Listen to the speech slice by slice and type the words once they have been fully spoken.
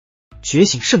觉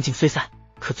醒圣境虽散，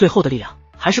可最后的力量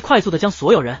还是快速的将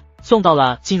所有人送到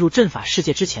了进入阵法世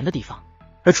界之前的地方。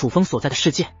而楚枫所在的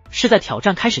世界是在挑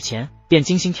战开始前便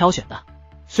精心挑选的，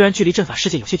虽然距离阵法世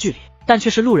界有些距离，但却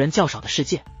是路人较少的世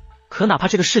界。可哪怕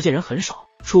这个世界人很少，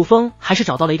楚枫还是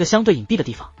找到了一个相对隐蔽的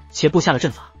地方，且布下了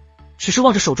阵法。只是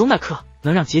望着手中那颗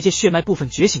能让结界血脉部分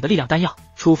觉醒的力量丹药，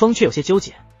楚枫却有些纠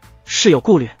结，是有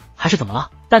顾虑还是怎么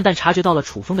了？淡淡察觉到了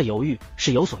楚枫的犹豫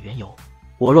是有所缘由。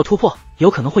我若突破，有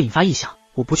可能会引发异象，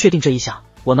我不确定这异象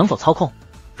我能否操控。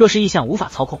若是异象无法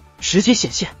操控，直接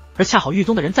显现，而恰好狱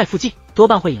宗的人在附近，多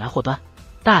半会引来祸端。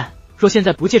但若现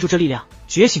在不借助这力量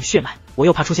觉醒血脉，我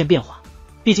又怕出现变化。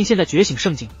毕竟现在觉醒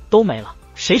圣境都没了，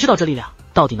谁知道这力量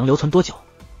到底能留存多久？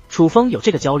楚枫有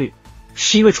这个焦虑，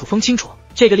是因为楚枫清楚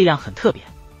这个力量很特别，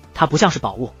它不像是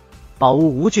宝物，宝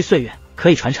物无惧岁月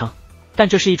可以传承，但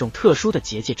这是一种特殊的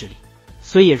结界之力，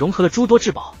所以也融合了诸多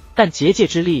至宝。但结界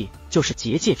之力就是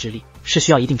结界之力，是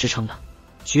需要一定支撑的。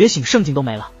觉醒圣境都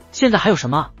没了，现在还有什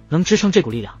么能支撑这股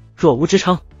力量？若无支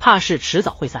撑，怕是迟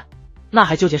早会散。那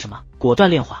还纠结什么？果断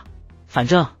炼化。反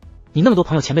正你那么多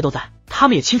朋友前辈都在，他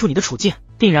们也清楚你的处境，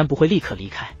定然不会立刻离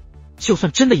开。就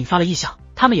算真的引发了异象，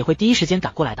他们也会第一时间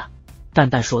赶过来的。淡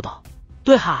淡说道。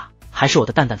对哈，还是我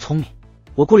的淡淡聪明，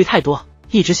我顾虑太多，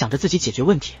一直想着自己解决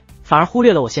问题，反而忽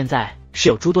略了我现在是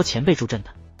有诸多前辈助阵的。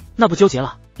那不纠结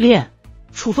了，练。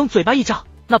楚枫嘴巴一张，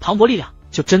那磅礴力量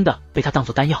就真的被他当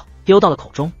作丹药丢到了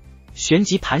口中，旋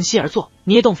即盘膝而坐，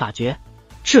捏动法诀。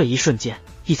这一瞬间，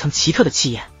一层奇特的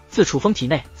气焰自楚枫体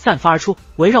内散发而出，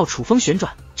围绕楚枫旋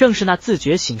转，正是那自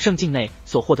觉醒圣境内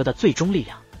所获得的最终力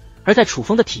量。而在楚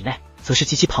枫的体内，则是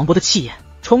极其磅礴的气焰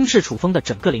充斥楚枫的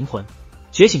整个灵魂。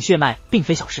觉醒血脉并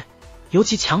非小事，尤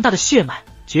其强大的血脉，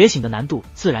觉醒的难度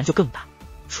自然就更大。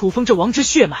楚枫这王之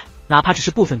血脉，哪怕只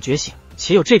是部分觉醒，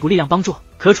且有这股力量帮助，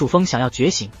可楚枫想要觉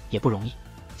醒也不容易。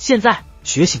现在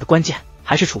觉醒的关键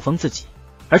还是楚枫自己，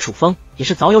而楚枫也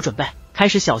是早有准备，开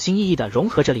始小心翼翼地融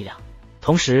合这力量，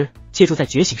同时借助在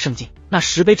觉醒圣境那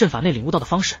10倍阵法内领悟到的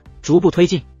方式，逐步推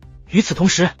进。与此同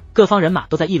时，各方人马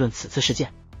都在议论此次事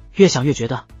件，越想越觉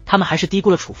得他们还是低估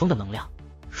了楚枫的能量。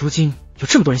如今有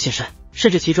这么多人现身，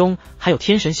甚至其中还有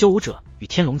天神修武者与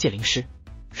天龙界灵师，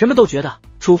人们都觉得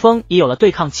楚枫已有了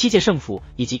对抗7界圣府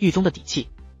以及狱宗的底气。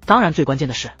当然最关键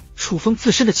的是，楚枫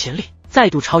自身的潜力再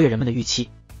度超越人们的预期。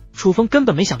楚枫根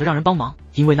本没想着让人帮忙，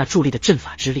因为那助力的阵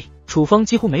法之力，楚枫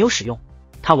几乎没有使用，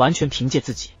他完全凭借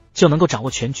自己就能够掌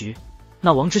握全局。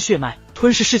那王之血脉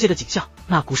吞噬世界的景象，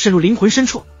那股渗入灵魂深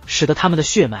处，使得他们的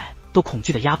血脉都恐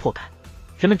惧的压迫感，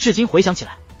人们至今回想起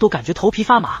来都感觉头皮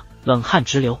发麻，冷汗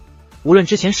直流。无论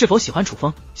之前是否喜欢楚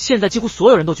枫，现在几乎所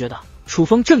有人都觉得楚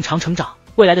枫正常成长，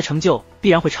未来的成就必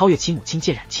然会超越其母亲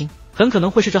剑染青，很可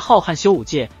能会是这浩瀚修武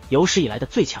界有史以来的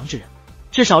最强之人。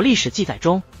至少历史记载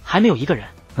中还没有一个人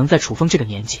能在楚枫这个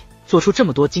年纪做出这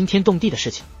么多惊天动地的事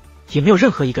情，也没有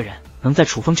任何一个人能在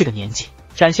楚枫这个年纪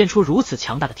展现出如此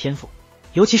强大的天赋。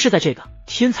尤其是在这个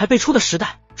天才辈出的时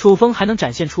代，楚枫还能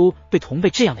展现出对同辈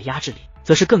这样的压制力，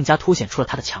则是更加凸显出了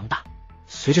他的强大。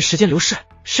随着时间流逝，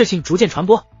事情逐渐传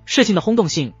播，事情的轰动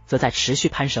性则在持续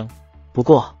攀升。不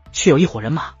过却有一伙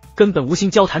人马根本无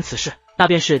心交谈此事，那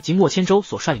便是即墨千舟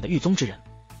所率领的狱宗之人。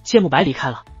芥木白离开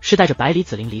了，是带着百里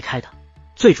子灵离开的。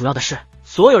最主要的是，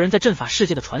所有人在阵法世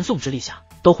界的传送之力下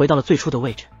都回到了最初的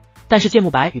位置，但是芥木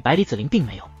白与百里子灵并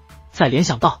没有。再联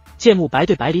想到芥木白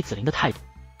对百里子灵的态度，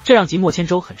这让即墨千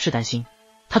舟很是担心。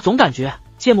他总感觉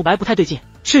芥木白不太对劲，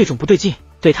这种不对劲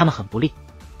对他们很不利。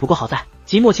不过好在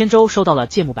即墨千舟收到了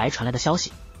芥木白传来的消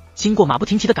息，经过马不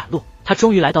停蹄的赶路，他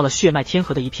终于来到了血脉天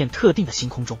河的一片特定的星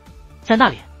空中。在那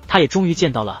里，他也终于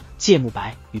见到了芥木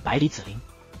白与百里子灵。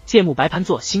芥木白盘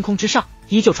坐星空之上，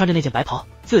依旧穿着那件白袍，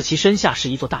自其身下是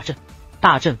一座大阵，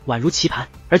大阵宛如棋盘，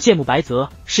而芥木白则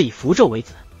是以符咒为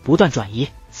子，不断转移，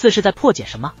似是在破解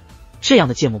什么。这样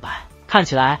的芥木白看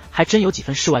起来还真有几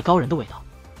分世外高人的味道。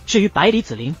至于百里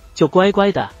子灵，就乖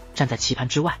乖地站在棋盘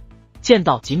之外。见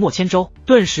到即墨千舟，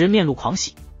顿时面露狂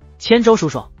喜。千舟叔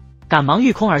叔赶忙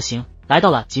御空而行，来到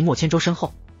了即墨千舟身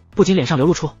后，不仅脸上流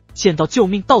露出见到救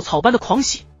命稻草般的狂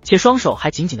喜，且双手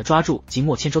还紧紧地抓住即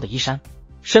墨千舟的衣衫，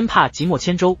生怕即墨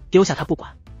千舟丢下他不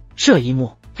管。这一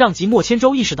幕让即墨千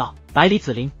舟意识到，百里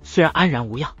子灵虽然安然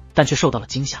无恙，但却受到了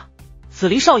惊吓。子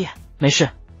灵少爷，没事。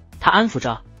他安抚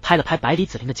着，拍了拍百里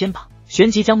子灵的肩膀，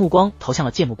旋即将目光投向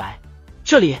了芥木白。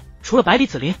这里除了百里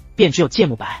子灵，便只有芥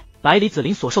木白。百里子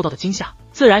灵所受到的惊吓，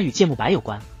自然与芥木白有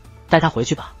关。带他回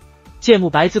去吧。芥木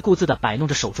白自顾自地摆弄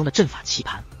着手中的阵法棋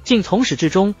盘，竟从始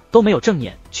至终都没有正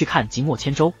眼去看即墨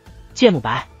千舟。芥木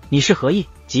白，你是何意？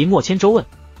即墨千舟问。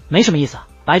没什么意思，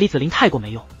百里子灵太过没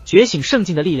用，觉醒圣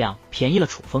境的力量便宜了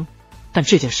楚枫，但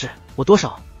这件事我多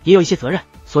少也有一些责任，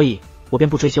所以我便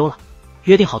不追究了。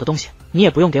约定好的东西你也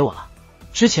不用给我了，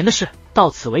之前的事到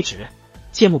此为止。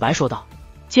芥末白说道。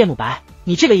芥末白，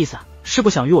你这个意思是不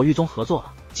想与我狱宗合作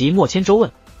了？即墨千舟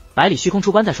问。百里虚空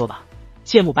出关再说吧。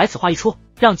芥末白此话一出，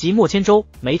让即墨千舟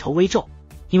眉头微皱，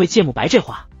因为芥末白这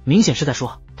话明显是在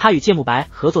说他与芥末白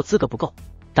合作资格不够，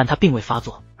但他并未发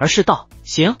作，而是道：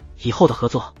行，以后的合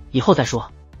作以后再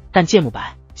说。但芥末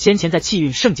白，先前在气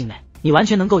运圣境内，你完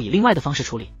全能够以另外的方式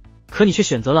处理，可你却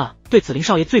选择了对紫菱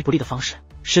少爷最不利的方式，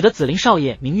使得紫菱少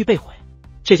爷名誉被毁。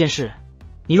这件事，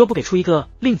你若不给出一个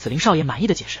令紫菱少爷满意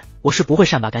的解释，我是不会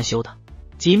善罢甘休的。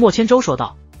即墨千舟说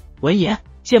道。闻言，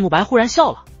芥末白忽然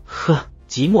笑了，呵，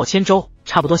即墨千舟，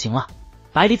差不多行了。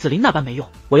百里紫菱那般没用，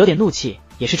我有点怒气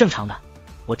也是正常的。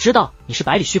我知道你是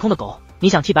百里虚空的狗，你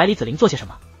想替百里紫菱做些什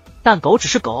么，但狗只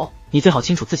是狗，你最好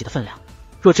清楚自己的分量。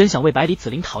若真想为百里紫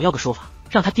菱讨要个说法，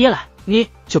让他爹来，你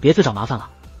就别自找麻烦了。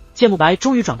芥末白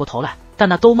终于转过头来，但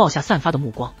那兜帽下散发的目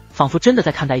光，仿佛真的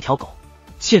在看待一条狗。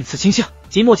见此情形，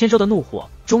即墨千舟的怒火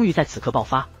终于在此刻爆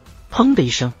发。砰的一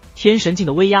声，天神镜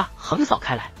的威压横扫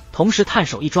开来，同时探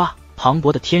手一抓，磅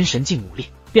礴的天神镜武力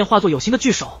便化作有形的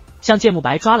巨手，向芥末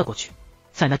白抓了过去。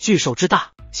在那巨手之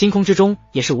大，星空之中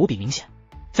也是无比明显。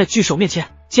在巨手面前，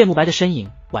芥末白的身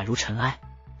影宛如尘埃。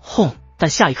轰！但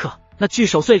下一刻，那巨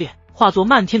手碎裂，化作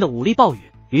漫天的武力暴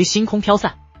雨，于星空飘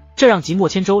散。这让即墨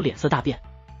千舟脸色大变。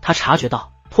他察觉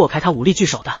到，破开他武力巨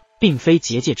手的，并非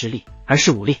结界之力，而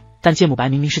是武力。但芥末白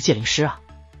明明是界灵师啊！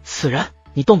此人，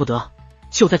你动不得！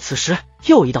就在此时，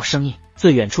又一道声音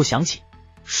自远处响起。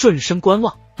顺声观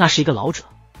望，那是一个老者。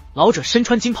老者身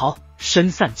穿金袍，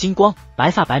身散金光，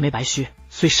白发白眉白须，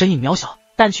虽身影渺小，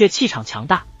但却气场强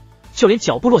大，就连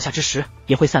脚步落下之时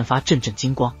也会散发阵阵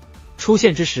金光。出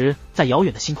现之时，在遥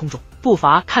远的星空中，步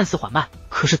伐看似缓慢，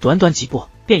可是短短几步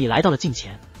便已来到了近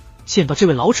前。见到这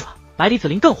位老者，百里紫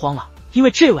菱更慌了，因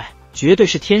为这位绝对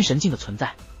是天神境的存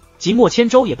在。即墨千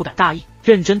舟也不敢大意，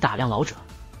认真打量老者。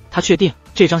他确定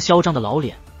这张嚣张的老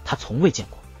脸他从未见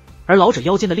过，而老者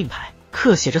腰间的令牌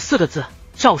刻写着4个字：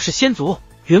赵氏先族，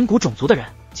远古种族的人。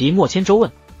即墨千舟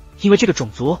问，因为这个种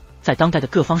族在当代的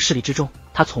各方势力之中，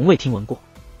他从未听闻过，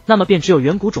那么便只有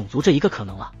远古种族这一个可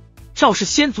能了。赵氏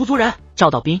先族族人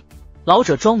赵道斌。老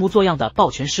者装模作样的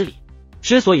抱拳施礼。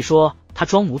之所以说他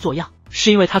装模作样，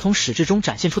是因为他从始至终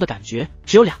展现出的感觉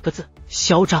只有2个字：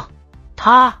嚣张。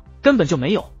他根本就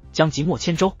没有将即墨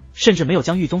千舟，甚至没有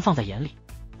将狱宗放在眼里。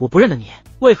我不认得你，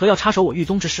为何要插手我狱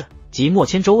宗之事？即墨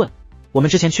千舟问。我们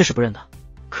之前确实不认得，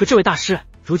可这位大师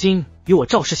如今与我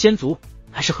赵氏先族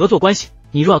还是合作关系，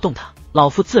你若要动他，老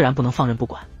夫自然不能放任不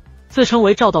管。自称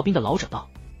为赵道斌的老者道。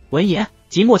闻言，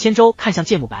即墨千舟看向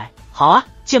芥末白。好啊，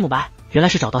芥末白，原来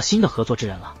是找到新的合作之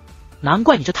人了，难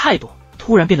怪你这态度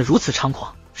突然变得如此猖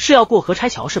狂，是要过河拆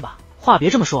桥是吧？话别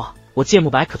这么说，我芥末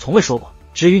白可从未说过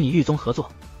只与你狱宗合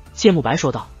作。芥末白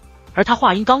说道。而他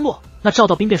话音刚落，那赵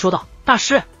道斌便说道：大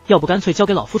师，要不干脆交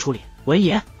给老夫处理。闻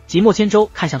言，即墨千舟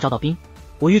看向赵道斌。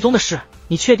我狱宗的事，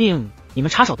你确定你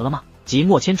们插手的了吗？即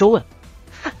墨千舟问。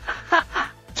哈哈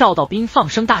哈！赵道斌放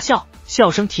声大笑，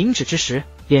笑声停止之时，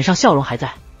脸上笑容还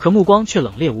在，可目光却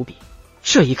冷冽无比。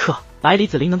这一刻，百里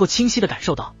紫菱能够清晰地感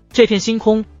受到，这片星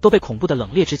空都被恐怖的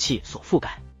冷冽之气所覆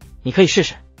盖。你可以试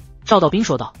试。赵道斌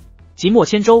说道。即墨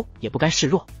千舟也不甘示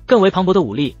弱，更为磅礴的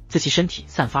武力自其身体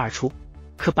散发而出。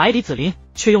可百里紫菱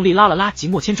却用力拉了拉即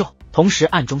墨千舟，同时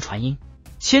暗中传音：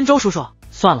千舟叔叔，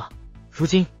算了，如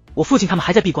今我父亲他们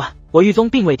还在闭关，我狱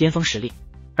宗并未巅峰实力，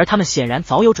而他们显然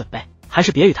早有准备，还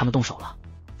是别与他们动手了，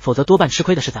否则多半吃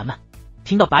亏的是咱们。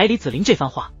听到百里紫菱这番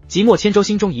话，即墨千舟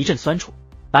心中一阵酸楚。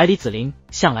百里紫菱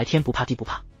向来天不怕地不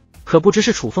怕，可不知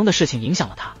是楚枫的事情影响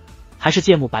了他，还是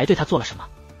芥末白对他做了什么。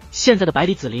现在的百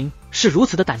里紫菱是如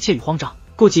此的胆怯与慌张，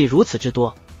顾忌如此之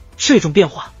多，这种变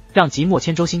化让即墨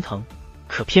千舟心疼。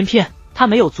可偏偏他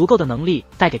没有足够的能力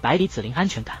带给百里紫菱安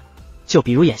全感，就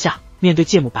比如眼下面对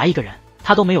芥末白一个人，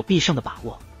他都没有必胜的把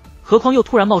握，何况又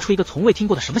突然冒出一个从未听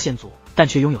过的什么仙族，但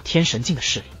却拥有天神境的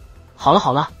势力。好了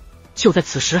好了，就在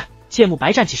此时，芥末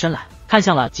白站起身来，看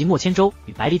向了即墨千舟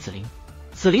与百里紫菱。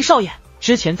紫菱少爷，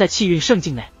之前在气运圣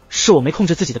境内，是我没控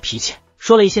制自己的脾气，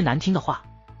说了一些难听的话，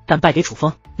但败给楚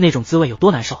枫，那种滋味有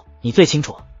多难受，你最清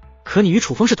楚。可你与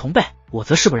楚枫是同辈，我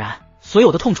则是不然，所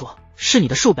有的痛楚是你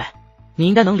的数倍。你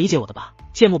应该能理解我的吧？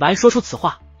芥末白说出此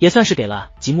话，也算是给了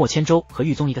即墨千舟和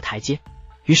狱宗一个台阶。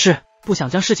于是，不想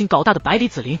将事情搞大的百里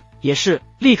紫菱也是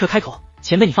立刻开口：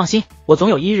前辈你放心，我总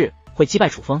有一日会击败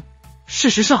楚枫。事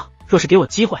实上，若是给我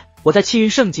机会，我在气运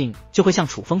圣境就会向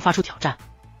楚枫发出挑战，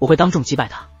我会当众击败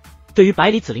他。对于百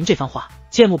里紫菱这番话，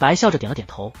芥末白笑着点了点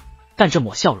头，但这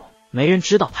抹笑容，没人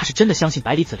知道他是真的相信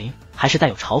百里紫菱，还是带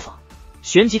有嘲讽。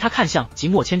旋即他看向即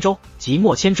墨千舟。即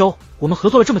墨千舟，我们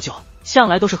合作了这么久，向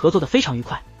来都是合作的非常愉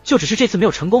快，就只是这次没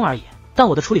有成功而已。但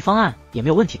我的处理方案也没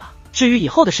有问题吧？至于以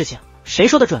后的事情，谁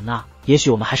说得准呢？也许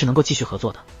我们还是能够继续合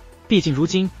作的。毕竟如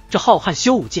今这浩瀚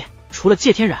修武界，除了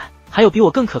界天染，还有比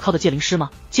我更可靠的界灵师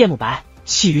吗？界木白，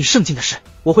气运圣境的事，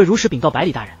我会如实禀告百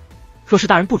里大人。若是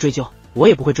大人不追究，我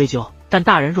也不会追究；但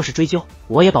大人若是追究，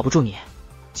我也保不住你。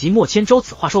即莫千舟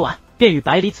此话说完，便与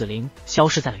百里紫菱消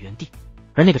失在了原地。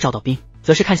而那个赵道斌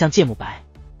则是看向界木白，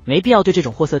没必要对这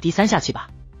种货色低三下气吧？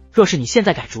若是你现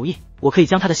在改主意，我可以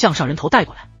将他的项上人头带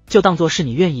过来，就当作是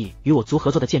你愿意与我族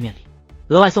合作的见面礼，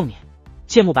额外送你。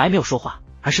界木白没有说话，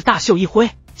而是大袖一挥，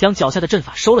将脚下的阵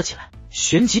法收了起来，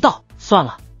旋即道：算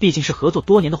了，毕竟是合作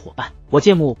多年的伙伴，我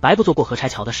界木白不做过河拆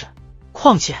桥的事。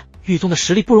况且狱宗的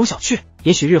实力不容小觑，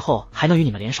也许日后还能与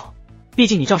你们联手。毕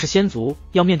竟你赵氏仙族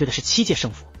要面对的是7届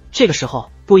圣府，这个时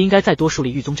候不应该再多树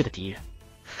立狱宗这个敌人。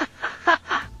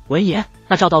闻言，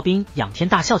那赵道斌仰天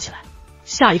大笑起来。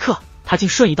下一刻，他竟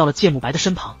瞬移到了界木白的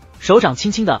身旁，手掌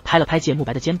轻轻地拍了拍界木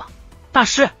白的肩膀。大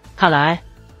师，看来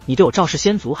你对我赵氏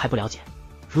仙族还不了解。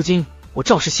如今我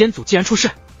赵氏仙族既然出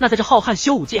事，那在这浩瀚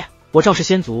修武界，我赵氏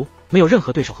仙族没有任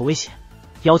何对手和威胁。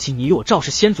邀请你与我赵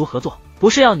氏仙族合作，不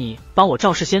是要你帮我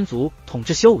赵氏仙族统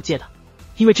治修武界的，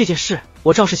因为这件事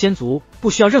我赵氏仙族不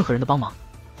需要任何人的帮忙。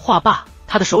话罢，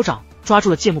他的手掌抓住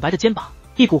了界木白的肩膀，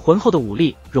一股浑厚的武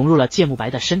力融入了界木白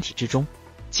的身体之中。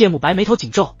界木白眉头紧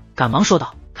皱，赶忙说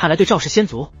道：看来对赵氏仙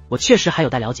族我确实还有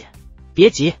待了解。别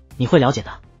急，你会了解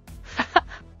的。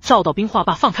赵道斌话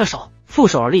罢，放开了手，负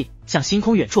手而立，向星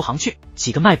空远处航去，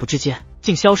几个迈步之间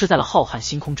竟消失在了浩瀚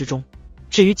星空之中。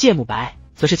至于界木白，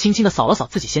则是轻轻地扫了扫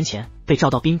自己先前被赵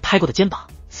道斌拍过的肩膀，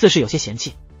似是有些嫌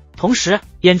弃，同时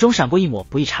眼中闪过一抹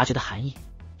不易察觉的寒意。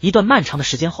一段漫长的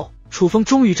时间后，楚风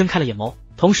终于睁开了眼眸，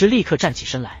同时立刻站起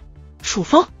身来。楚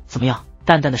风，怎么样？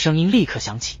淡淡的声音立刻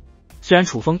响起。虽然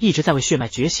楚风一直在为血脉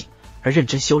觉醒而认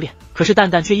真修炼，可是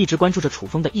淡淡却一直关注着楚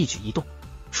风的一举一动。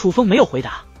楚风没有回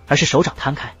答，而是手掌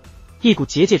摊开，一股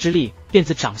结界之力便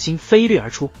自掌心飞掠而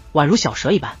出，宛如小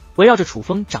蛇一般围绕着楚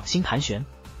风掌心盘旋。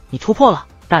你突破了！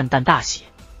淡淡大喜，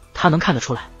他能看得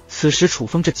出来，此时楚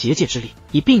风这结界之力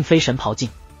已并非神袍境，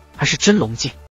而是真龙境。